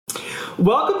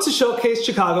Welcome to Showcase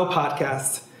Chicago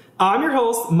podcast. I'm your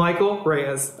host, Michael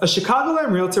Reyes, a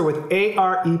Chicagoland realtor with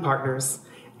ARE Partners.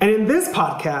 And in this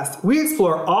podcast, we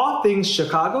explore all things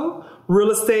Chicago,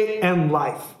 real estate, and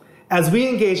life as we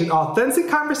engage in authentic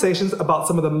conversations about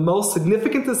some of the most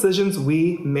significant decisions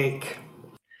we make.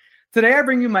 Today, I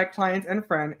bring you my client and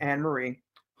friend, Anne Marie,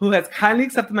 who has kindly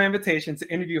accepted my invitation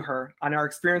to interview her on our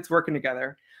experience working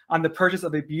together on the purchase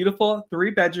of a beautiful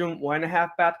 3-bedroom,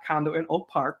 1.5-bath condo in Oak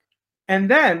Park, and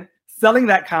then selling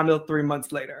that condo 3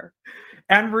 months later.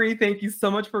 Anne Marie, thank you so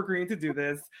much for agreeing to do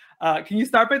this. Can you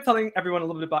start by telling everyone a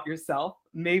little bit about yourself,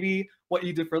 maybe what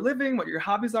you do for a living, what your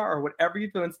hobbies are, or whatever you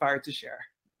feel inspired to share?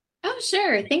 Oh,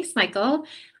 sure. Thanks, Michael.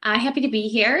 Happy to be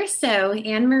here. So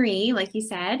Anne Marie, like you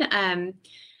said,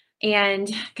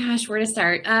 and gosh, where to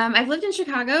start? I've lived in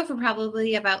Chicago for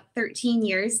probably about 13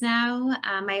 years now.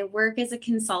 I work as a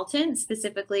consultant,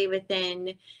 specifically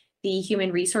within the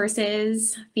human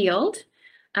resources field.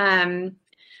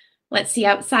 Let's see,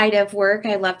 outside of work,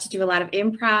 I love to do a lot of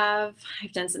improv.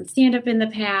 I've done some stand-up in the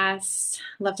past,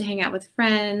 love to hang out with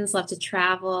friends, love to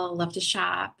travel, love to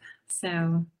shop.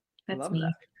 So that's me.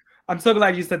 That. I'm so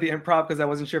glad you said the improv because I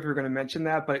wasn't sure if you were going to mention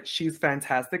that, but she's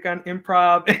fantastic on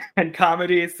improv and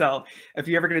comedy. So if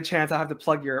you ever get a chance, I'll have to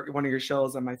plug one of your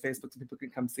shows on my Facebook so people can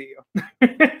come see you. Oh,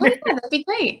 yeah, that'd be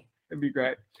great. It'd be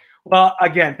great. Well,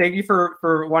 again, thank you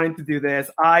for wanting to do this.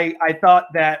 I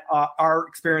thought that our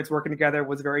experience working together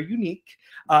was very unique.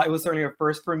 It was certainly a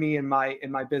first for me in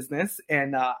my business.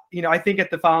 And, I think at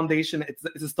the foundation,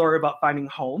 it's a story about finding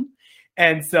home.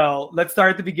 And so let's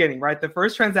start at the beginning, right? The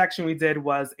first transaction we did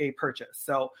was a purchase.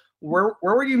 So where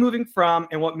were you moving from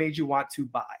and what made you want to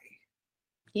buy?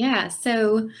 Yeah,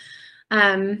 so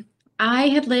I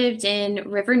had lived in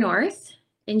River North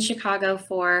in Chicago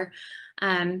for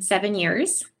 7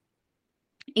 years.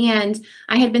 And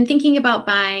I had been thinking about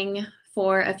buying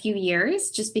for a few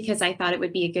years just because I thought it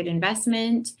would be a good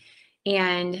investment.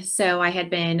 And so I had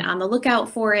been on the lookout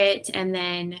for it. And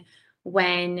then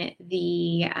when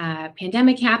the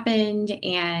pandemic happened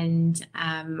and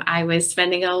I was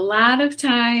spending a lot of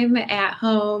time at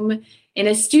home in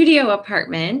a studio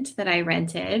apartment that I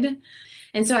rented.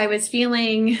 And so I was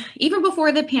feeling, even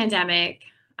before the pandemic,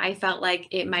 I felt like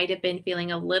it might have been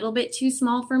feeling a little bit too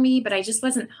small for me, but I just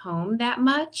wasn't home that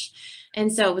much.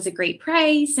 And so it was a great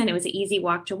price and it was an easy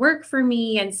walk to work for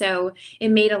me. And so it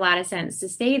made a lot of sense to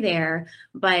stay there.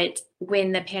 But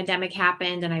when the pandemic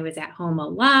happened and I was at home a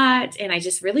lot and I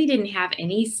just really didn't have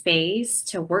any space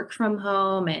to work from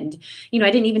home and, I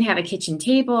didn't even have a kitchen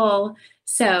table.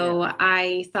 So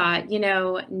I thought,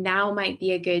 now might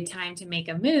be a good time to make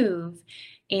a move.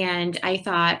 And I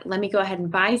thought, let me go ahead and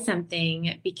buy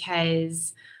something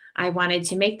because I wanted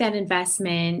to make that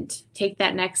investment, take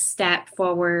that next step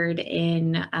forward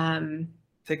in,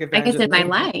 take advantage in my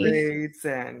life.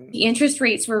 The interest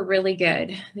rates were really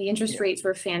good. The interest rates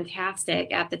were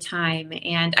fantastic at the time.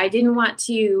 And I didn't want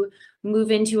to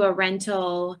move into a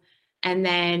rental and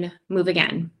then move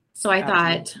again. So I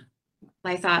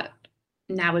thought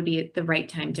now would be the right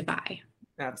time to buy.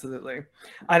 Absolutely.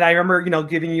 And I remember,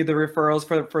 giving you the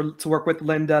referrals to work with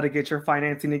Linda to get your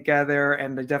financing together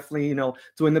and definitely,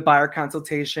 doing the buyer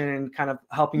consultation and kind of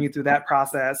helping you through that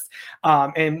process.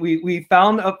 And we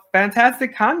found a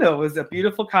fantastic condo. It was a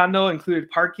beautiful condo, included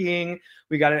parking.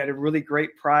 We got it at a really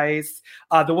great price.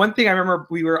 The one thing I remember,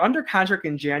 we were under contract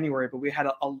in January, but we had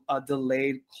a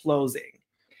delayed closing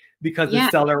because the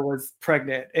seller was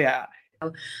pregnant. Yeah.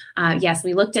 Yes,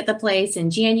 we looked at the place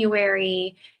in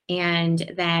January.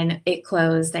 And then it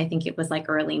closed, I think it was like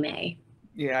early May.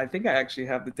 Yeah, I think I actually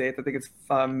have the date. I think it's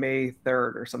May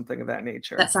 3rd or something of that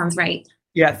nature. That sounds right.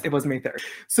 Yes, it was May 3rd.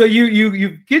 So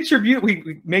you get your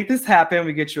we make this happen.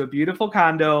 We get you a beautiful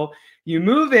condo. You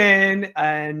move in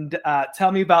and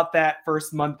tell me about that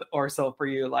first month or so for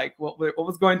you. Like what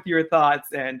was going through your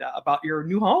thoughts and about your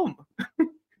new home?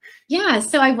 Yeah,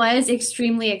 so I was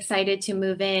extremely excited to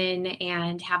move in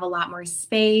and have a lot more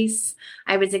space.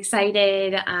 I was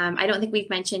excited. I don't think we've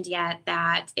mentioned yet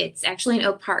that it's actually in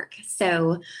Oak Park.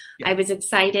 So I was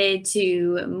excited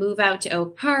to move out to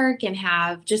Oak Park and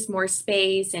have just more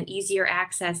space and easier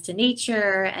access to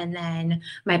nature. And then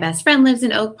my best friend lives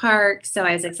in Oak Park. So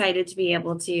I was excited to be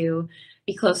able to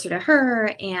be closer to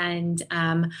her and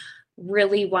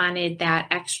really wanted that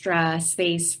extra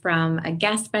space from a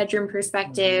guest bedroom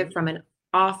perspective, from an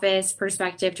office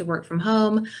perspective to work from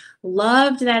home.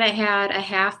 Loved that it had a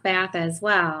half bath as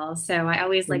well. So I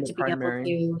always like to be able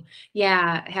to,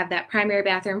 have that primary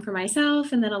bathroom for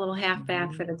myself and then a little half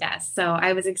bath for the guests. So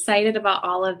I was excited about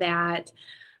all of that.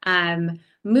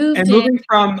 moved And in. moving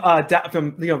from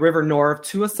River North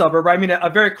to a suburb, I mean a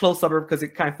very close suburb because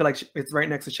it kind of feel like it's right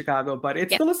next to Chicago, but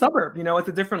it's Yeah. still a suburb. It's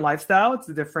a different lifestyle, it's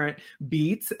a different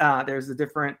beat. There's a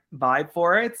different vibe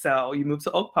for it. So you moved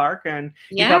to Oak Park, and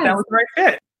you thought that Yes. was the right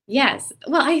fit. Yes.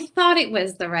 Well, I thought it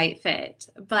was the right fit,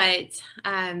 but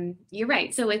you're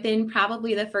right. So within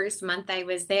probably the first month I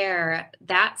was there,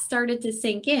 that started to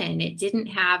sink in. It didn't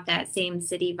have that same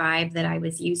city vibe that I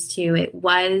was used to. It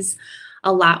was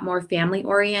a lot more family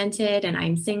oriented, and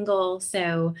I'm single.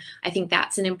 So I think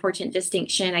that's an important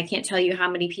distinction. I can't tell you how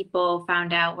many people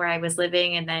found out where I was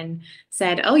living and then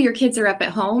said, "Oh, your kids are up at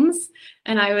homes."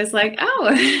 And I was like, "Oh,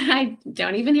 I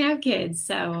don't even have kids."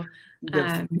 So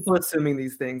People assuming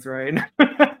these things, right?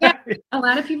 yeah, a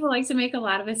lot of people like to make a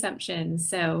lot of assumptions.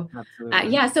 So,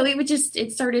 Absolutely. yeah, so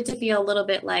it started to feel a little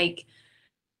bit like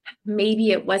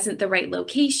maybe it wasn't the right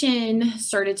location,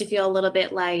 started to feel a little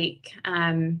bit like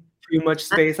Too much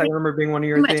space. I remember being one of too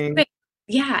your much things. space.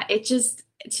 Yeah, it just,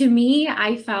 to me,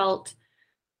 I felt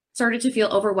started to feel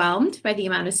overwhelmed by the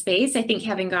amount of space. I think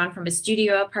having gone from a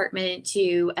studio apartment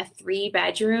to a 3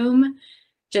 bedroom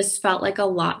just felt like a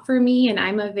lot for me. And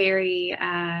I'm a very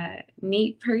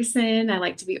neat person. I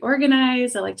like to be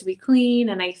organized. I like to be clean.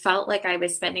 And I felt like I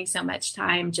was spending so much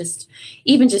time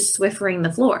even just Swiffering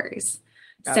the floors.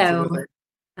 So, Absolutely.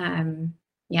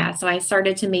 yeah, so I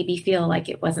started to maybe feel like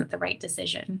it wasn't the right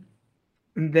decision.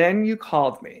 And then you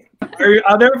called me.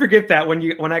 I'll never forget that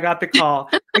when I got the call.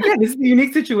 Again, this is a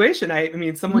unique situation. I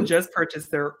mean, someone just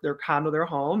purchased their condo, their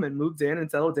home, and moved in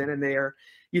and settled in, and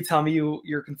you tell me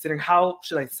you're considering, how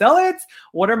should I sell it?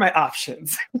 What are my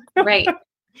options? Right.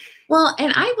 Well,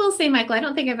 and I will say, Michael, I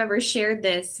don't think I've ever shared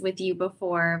this with you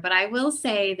before, but I will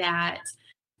say that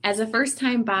as a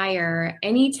first-time buyer,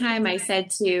 anytime I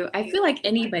feel like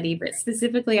anybody, but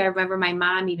specifically, I remember my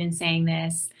mom even saying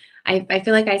this. I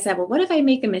feel like I said, well, what if I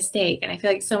make a mistake? And I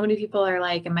feel like so many people are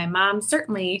like, and my mom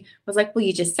certainly was like, well,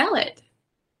 you just sell it.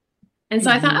 And so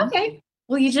I thought, okay,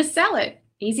 well, you just sell it.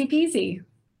 Easy peasy.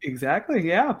 Exactly.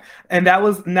 Yeah. And that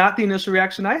was not the initial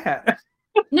reaction I had.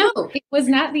 No, it was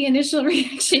not the initial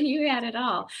reaction you had at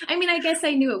all. I mean, I guess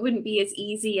I knew it wouldn't be as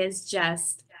easy as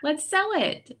just let's sell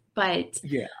it, but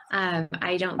Yeah.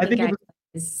 I don't I think think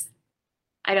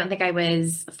I don't think I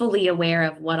was fully aware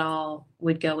of what all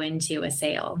would go into a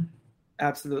sale.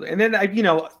 absolutely. And then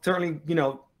certainly,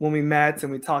 when we met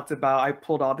and we talked about, I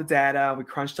pulled all the data, we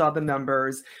crunched all the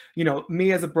numbers.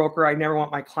 Me as a broker, I never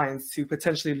want my clients to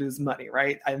potentially lose money,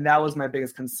 right? And that was my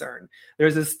biggest concern.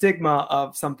 There's a stigma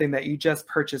of something that you just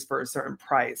purchased for a certain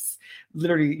price,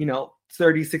 literally,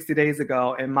 30, 60 days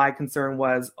ago. And my concern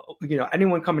was,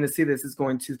 anyone coming to see this is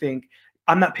going to think,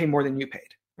 I'm not paying more than you paid.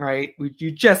 Right?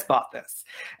 You just bought this.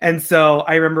 And so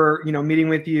I remember, meeting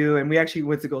with you, and we actually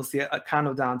went to go see a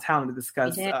condo downtown to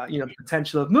discuss, the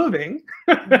potential of moving.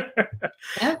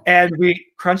 Yeah. And we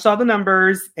crunched all the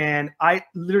numbers, and I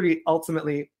literally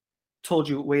ultimately told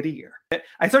you, wait a year.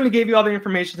 I certainly gave you all the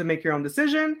information to make your own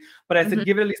decision, but I said,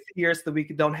 give it at least a year so that we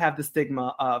don't have the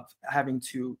stigma of having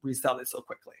to resell it so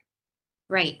quickly.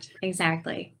 Right.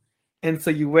 Exactly. And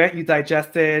so you went, you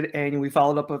digested, and we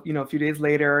followed up, a few days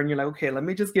later, and you're like, okay, let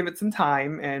me just give it some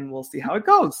time and we'll see how it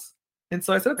goes. And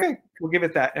so I said, okay, we'll give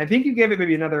it that. And I think you gave it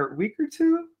maybe another week or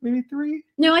two, maybe 3.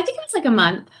 No, I think it was like a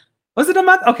month. Was it a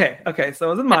month? Okay. So it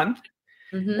was a month.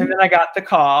 And then I got the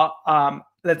call.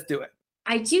 Let's do it.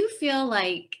 I do feel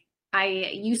like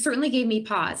you certainly gave me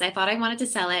pause. I thought I wanted to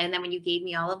sell it. And then when you gave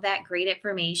me all of that great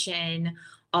information,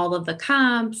 all of the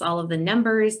comps, all of the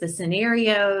numbers, the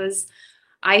scenarios,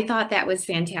 I thought that was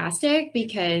fantastic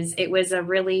because it was a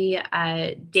really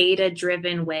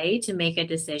data-driven way to make a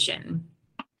decision.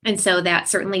 And so that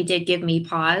certainly did give me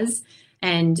pause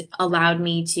and allowed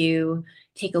me to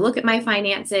take a look at my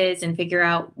finances and figure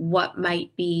out what might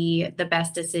be the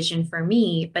best decision for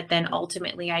me. But then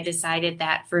ultimately I decided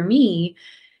that for me,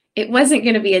 it wasn't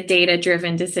going to be a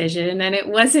data-driven decision and it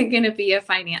wasn't going to be a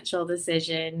financial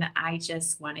decision. I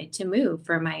just wanted to move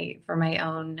for my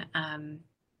own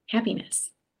happiness.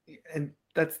 And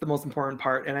that's the most important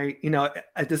part. And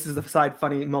this is a side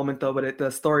funny moment though, but the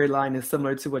storyline is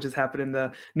similar to what just happened in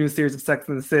the new series of Sex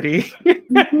and the City.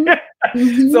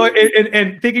 So,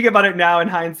 and thinking about it now in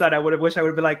hindsight, I would have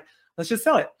been like, let's just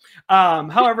sell it.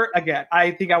 However, again,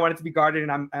 I think I want it to be guarded,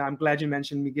 and I'm glad you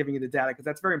mentioned me giving you the data, because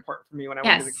that's very important for me when I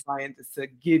work with a client, is to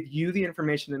give you the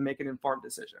information and make an informed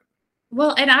decision.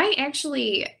 Well, and I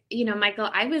actually, Michael,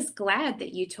 I was glad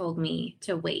that you told me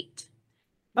to wait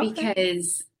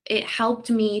because it helped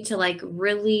me to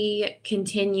really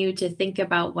continue to think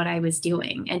about what I was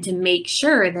doing and to make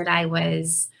sure that I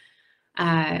was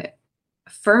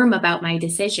firm about my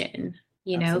decision,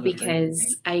 Absolutely.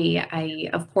 because I,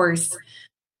 of course,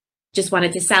 just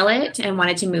wanted to sell it and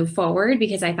wanted to move forward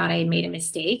because I thought I had made a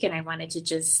mistake and I wanted to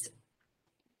just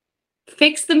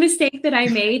fix the mistake that I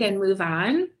made and move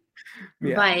on.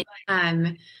 Yeah. But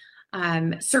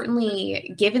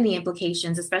certainly given the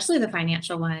implications, especially the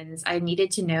financial ones, I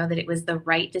needed to know that it was the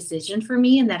right decision for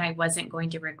me and that I wasn't going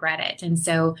to regret it. And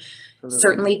so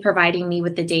certainly providing me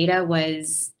with the data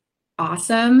was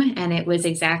awesome. And it was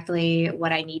exactly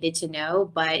what I needed to know,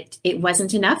 but it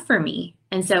wasn't enough for me.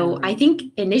 And so I think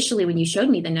initially when you showed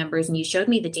me the numbers and you showed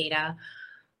me the data,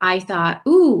 I thought,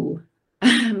 ooh,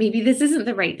 maybe this isn't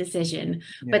the right decision.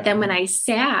 Yeah. But then when I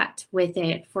sat with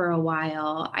it for a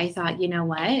while, I thought, you know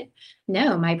what?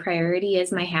 No, my priority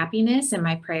is my happiness and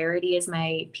my priority is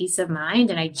my peace of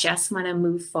mind. And I just want to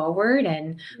move forward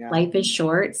and life is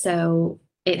short. So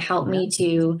it helped me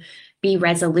to be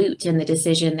resolute in the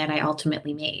decision that I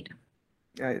ultimately made.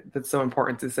 That's so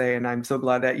important to say. And I'm so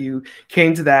glad that you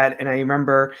came to that. And I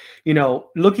remember,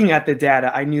 looking at the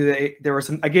data, I knew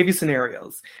that I gave you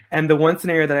scenarios. And the one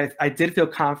scenario that I did feel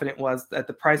confident was at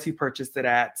the price you purchased it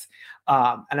at.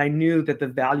 And I knew that the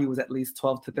value was at least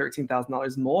 $12,000 to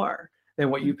 $13,000 more than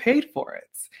what you paid for it.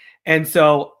 And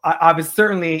so I was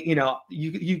certainly,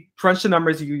 you crunch the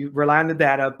numbers, you rely on the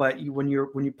data, but when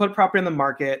you put property on the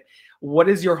market, what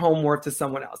is your home worth to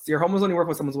someone else? Your home is only worth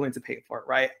what someone's willing to pay for it,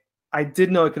 right? I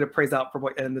did know it could appraise out for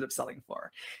what it ended up selling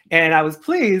for. And I was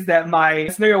pleased that my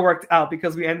scenario worked out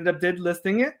because we ended up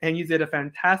listing it and you did a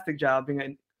fantastic job being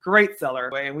a great seller.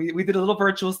 And we did a little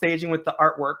virtual staging with the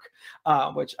artwork,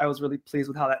 which I was really pleased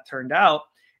with how that turned out.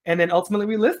 And then ultimately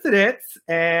we listed it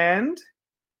and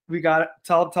we got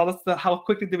tell us how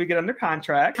quickly did we get under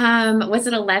contract? Was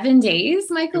it 11 days,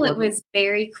 Michael? It was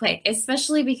very quick,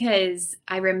 especially because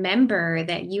I remember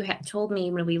that you had told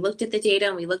me when we looked at the data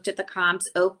and we looked at the comps,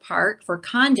 Oak Park for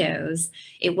condos,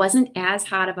 it wasn't as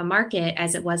hot of a market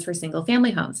as it was for single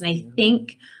family homes. And I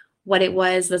think what it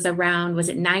was around, was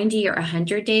it 90 or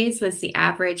 100 days was the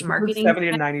average marketing?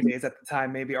 70 to 90 days at the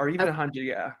time, maybe, or even 100,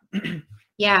 yeah.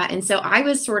 Yeah, and so I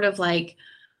was sort of like,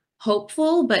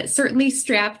 hopeful, but certainly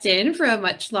strapped in for a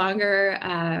much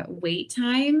longer wait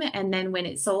time. And then when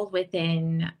it sold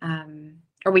within,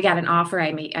 or we got an offer,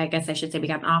 I guess I should say we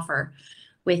got an offer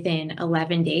within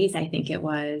 11 days, I think it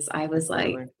was. I was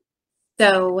like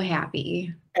so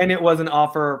happy. And it was an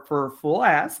offer for full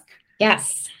ask.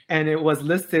 Yes. And it was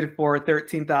listed for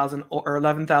 $13,000 or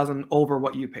 $11,000 over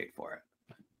what you paid for it.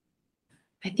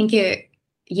 I think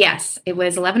yes, it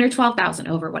was 11 or 12,000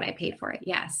 over what I paid for it.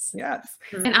 Yes. Yes.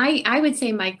 And I would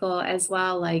say, Michael, as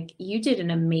well, like you did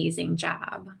an amazing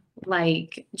job.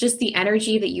 Like just the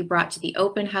energy that you brought to the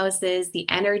open houses, the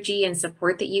energy and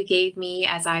support that you gave me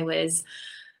as I was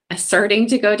asserting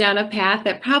to go down a path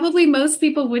that probably most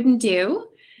people wouldn't do.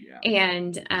 Yeah.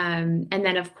 And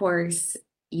then of course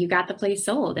you got the place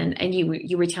sold and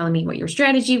you were telling me what your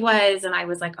strategy was. And I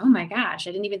was like, oh my gosh,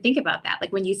 I didn't even think about that.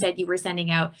 Like when you said you were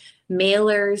sending out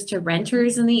mailers to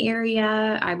renters in the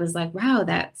area, I was like, wow,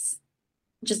 that's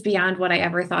just beyond what I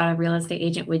ever thought a real estate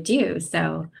agent would do.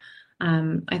 So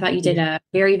I thought you did a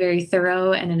very, very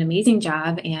thorough and an amazing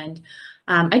job. And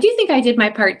I do think I did my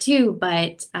part too,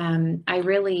 but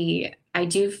I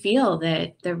do feel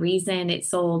that the reason it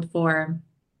sold for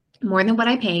more than what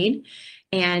I paid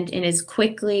and in as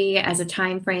quickly as a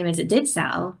time frame as it did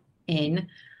sell in,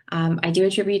 I do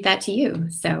attribute that to you.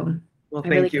 So, well,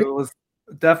 thank you. It was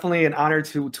definitely an honor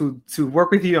to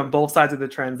work with you on both sides of the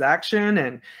transaction,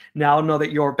 and now know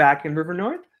that you're back in River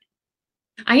North.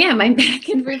 I am. I'm back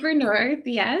in River North.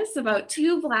 Yes, about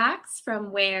 2 blocks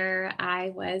from where I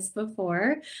was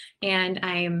before, and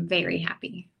I am very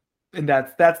happy. And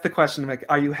that's the question. Like,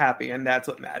 are you happy? And that's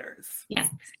what matters. Yes.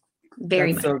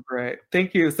 Very much. So great.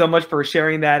 Thank you so much for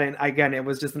sharing that. And again, it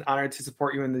was just an honor to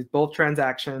support you in both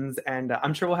transactions. And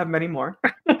I'm sure we'll have many more.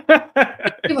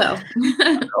 We will.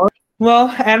 Well,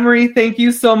 Anne-Marie, thank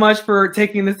you so much for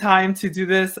taking the time to do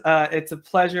this. It's a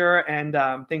pleasure. And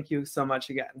thank you so much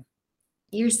again.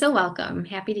 You're so welcome.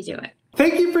 Happy to do it.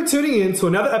 Thank you for tuning in to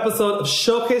another episode of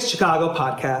Showcase Chicago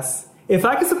podcast. If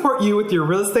I can support you with your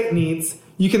real estate needs,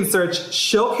 you can search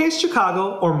Showcase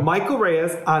Chicago or Michael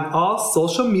Reyes on all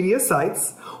social media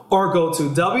sites, or go to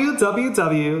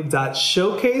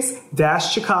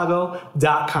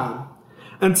www.showcase-chicago.com.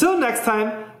 Until next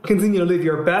time, continue to live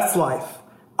your best life.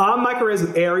 I'm Michael Reyes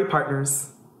with ARE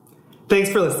Partners. Thanks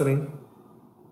for listening.